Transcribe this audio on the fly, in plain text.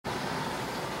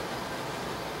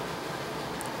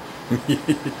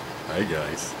Hi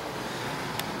guys.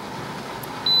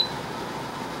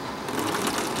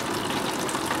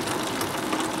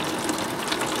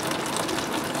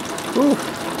 Whew.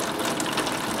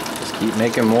 Just keep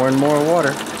making more and more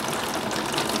water.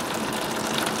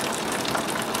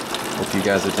 Hope you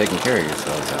guys are taking care of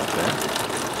yourselves out there.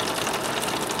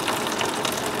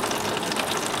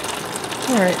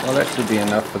 Alright, well that should be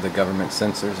enough for the government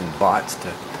censors and bots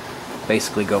to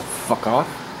basically go fuck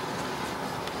off.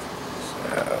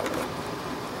 So,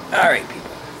 alright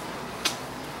people.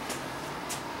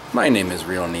 My name is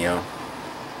Real Neo.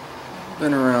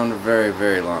 Been around a very,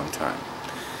 very long time.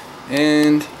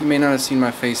 And you may not have seen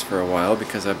my face for a while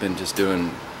because I've been just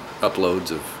doing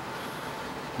uploads of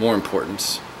more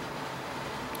importance.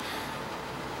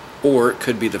 Or it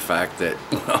could be the fact that,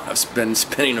 well, I've been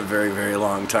spending a very, very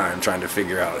long time trying to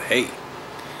figure out, hey,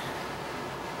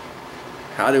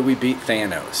 how do we beat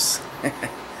Thanos?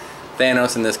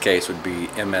 Thanos in this case would be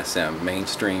MSM,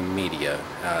 mainstream media.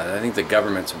 I think the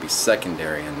governments would be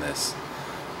secondary in this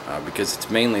because it's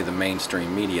mainly the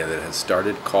mainstream media that has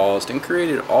started, caused, and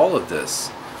created all of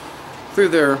this through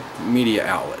their media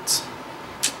outlets.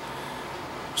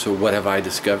 So what have I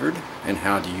discovered, and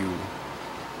how do you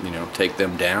know, take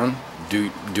them down?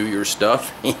 Do your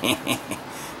stuff?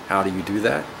 How do you do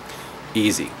that?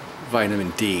 Easy.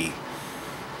 Vitamin D.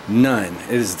 None.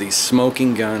 It is the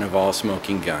smoking gun of all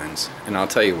smoking guns. And I'll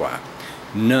tell you why.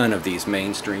 None of these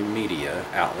mainstream media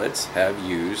outlets have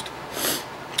used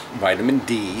vitamin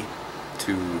D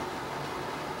to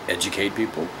educate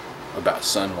people about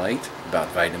sunlight, about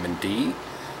vitamin D,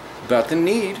 about the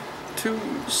need to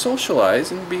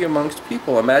socialize and be amongst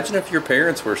people. Imagine if your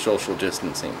parents were social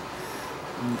distancing.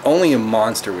 Only a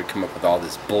monster would come up with all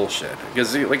this bullshit.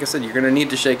 Because, like I said, you're going to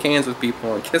need to shake hands with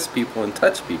people and kiss people and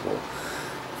touch people.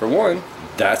 For one,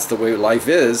 that's the way life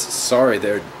is. Sorry,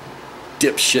 they're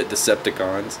dipshit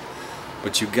Decepticons.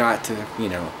 But you got to, you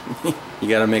know, you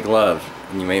got to make love.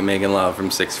 And you ain't making love from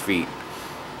 6 feet.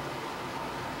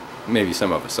 Maybe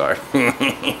some of us are.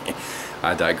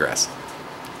 I digress.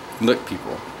 Look,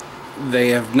 people. They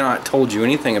have not told you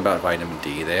anything about vitamin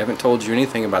D. They haven't told you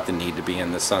anything about the need to be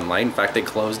in the sunlight. In fact, they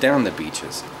closed down the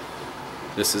beaches.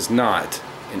 This is not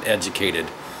an educated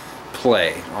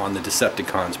play on the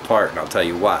Decepticons' part, and I'll tell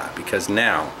you why. Because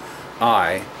now,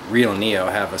 I, Real Neo,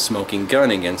 have a smoking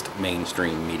gun against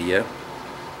mainstream media,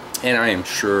 and I am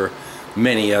sure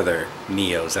many other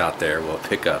Neos out there will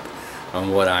pick up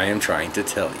on what I am trying to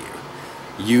tell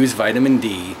you. Use vitamin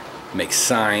D, make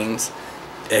signs,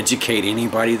 educate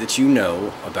anybody that you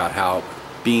know about how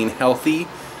being healthy,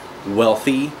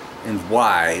 wealthy, and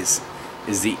wise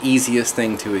is the easiest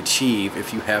thing to achieve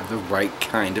if you have the right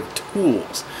kind of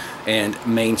tools. And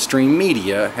mainstream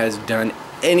media has done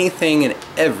anything and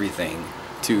everything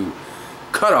to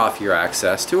cut off your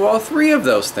access to all three of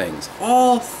those things.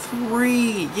 All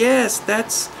three. Yes,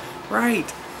 that's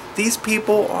right. These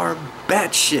people are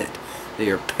batshit. They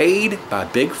are paid by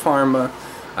Big Pharma.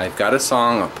 I've got a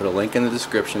song, I'll put a link in the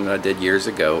description, that I did years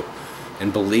ago,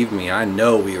 and believe me, I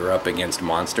know we were up against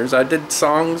monsters. I did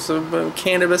songs of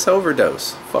cannabis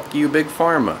overdose. Fuck you, Big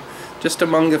Pharma. Just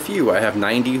among a few. I have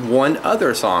 91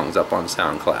 other songs up on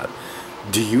SoundCloud.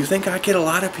 Do you think I get a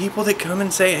lot of people that come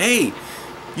and say, hey,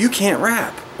 you can't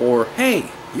rap, or hey,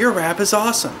 your rap is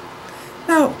awesome?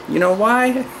 No. You know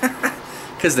why?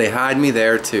 Because they hide me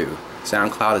there too.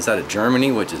 SoundCloud is out of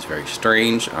Germany, which is very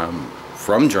strange. I'm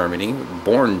from Germany,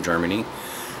 born in Germany.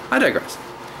 I digress.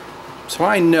 So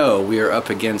I know we are up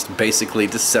against basically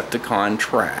Decepticon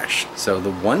trash. So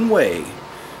the one way,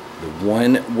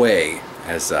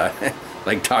 as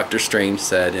like Dr. Strange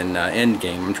said in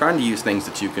Endgame, I'm trying to use things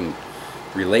that you can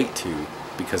relate to,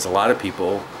 because a lot of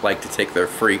people like to take their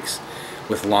freaks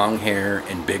with long hair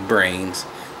and big brains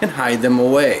and hide them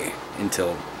away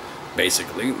until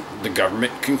basically the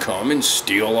government can come and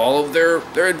steal all of their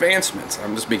advancements.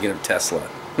 I'm just speaking of Tesla.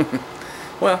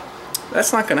 Well,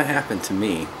 that's not going to happen to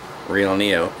me, Real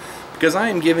Neo, because I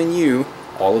am giving you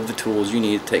all of the tools you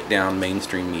need to take down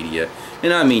mainstream media.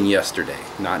 And I mean yesterday,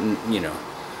 not, you know,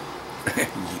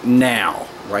 now,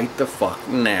 right the fuck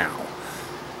now.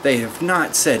 They have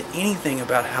not said anything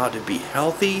about how to be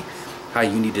healthy, how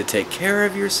you need to take care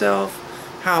of yourself,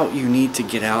 how you need to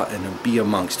get out and be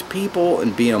amongst people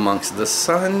and be amongst the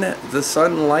sun, the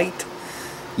sunlight.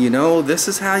 You know, this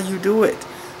is how you do it.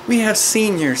 We have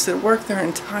seniors that work their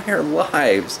entire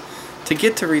lives to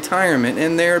get to retirement,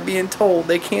 and they're being told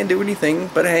they can't do anything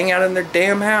but hang out in their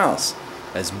damn house.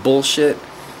 That's bullshit.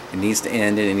 It needs to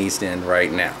end, and it needs to end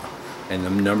right now. And the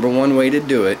 #1 way to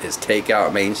do it is take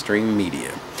out mainstream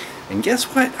media. And guess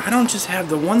what? I don't just have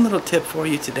the one little tip for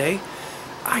you today.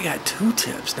 I got 2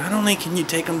 tips. Not only can you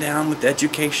take them down with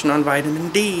education on vitamin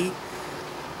D,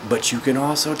 but you can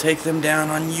also take them down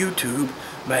on YouTube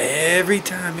by every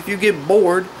time. If you get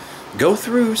bored, go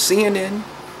through CNN,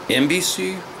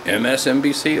 NBC,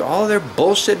 MSNBC, all of their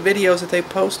bullshit videos that they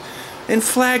post, and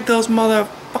flag those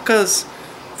motherfuckers.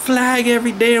 Flag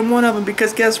every damn one of them,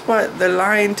 because guess what? They're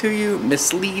lying to you,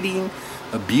 misleading,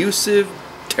 abusive,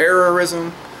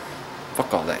 terrorism.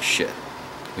 Fuck all that shit.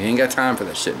 We ain't got time for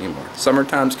that shit anymore.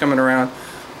 Summertime's coming around.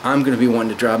 I'm gonna be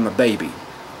wanting to drive my baby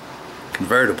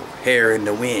convertible, hair in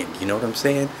the wind, you know what I'm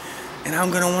saying? And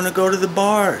I'm gonna want to go to the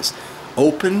bars.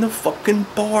 Open the fucking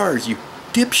bars, you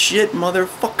dipshit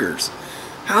motherfuckers.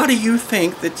 How do you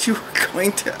think that you're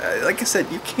going to, like I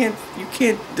said, you can't,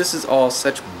 this is all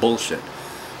such bullshit.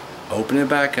 Open it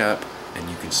back up, and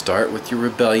you can start with your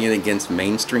rebellion against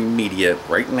mainstream media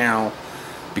right now,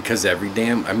 because every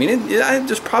damn, I mean,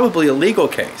 there's probably a legal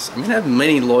case. I mean, I have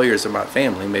many lawyers in my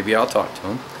family, maybe I'll talk to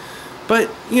them. But,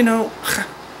 you know,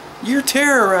 you're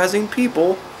terrorizing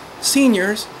people,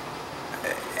 seniors,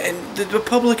 and the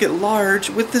public at large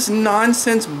with this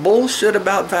nonsense bullshit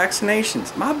about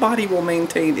vaccinations. My body will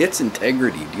maintain its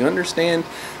integrity. Do you understand?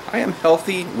 I am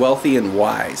healthy, wealthy, and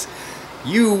wise.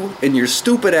 You and your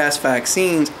stupid ass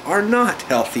vaccines are not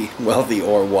healthy, wealthy,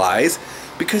 or wise,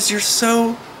 because you're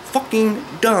so fucking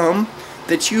dumb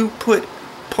that you put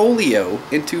polio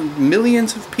into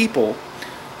millions of people,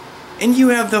 and you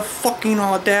have the fucking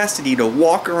audacity to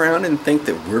walk around and think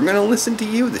that we're gonna listen to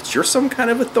you, that you're some kind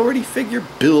of authority figure,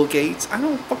 Bill Gates. I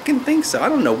don't fucking think so. I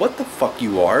don't know what the fuck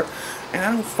you are, and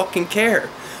I don't fucking care.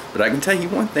 But I can tell you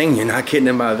one thing, you're not getting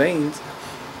in my veins.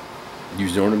 You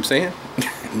know what I'm saying?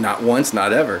 Not once,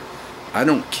 not ever. I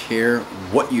don't care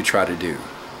what you try to do.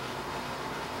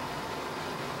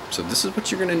 So this is what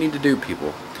you're going to need to do,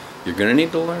 people. You're going to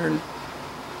need to learn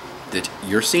that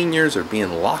your seniors are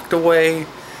being locked away,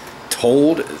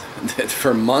 told that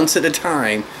for months at a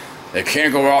time, they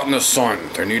can't go out in the sun.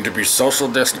 There need to be social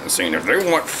distancing. If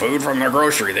they want food from their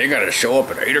grocery, they got to show up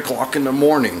at 8 o'clock in the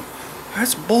morning.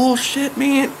 That's bullshit,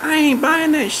 man. I ain't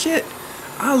buying that shit.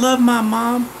 I love my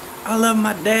mom. I love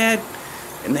my dad.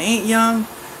 And they ain't young.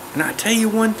 And I tell you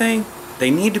one thing, they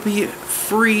need to be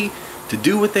free to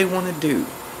do what they want to do.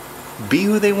 Be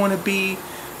who they want to be,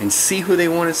 and see who they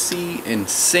want to see, and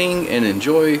sing and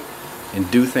enjoy and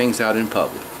do things out in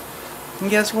public.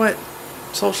 And guess what?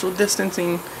 Social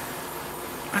distancing,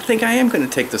 I think I am going to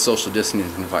take the social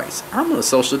distancing advice. I'm going to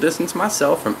social distance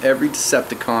myself from every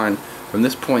Decepticon from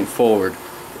this point forward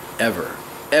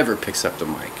ever picks up the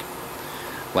mic.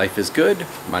 Life is good.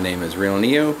 My name is Real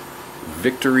Neo.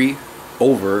 Victory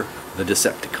over the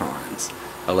Decepticons.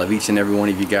 I love each and every one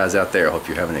of you guys out there. I hope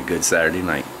you're having a good Saturday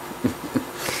night.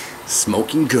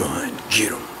 Smoking gun.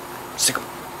 Get 'em. Sick 'em.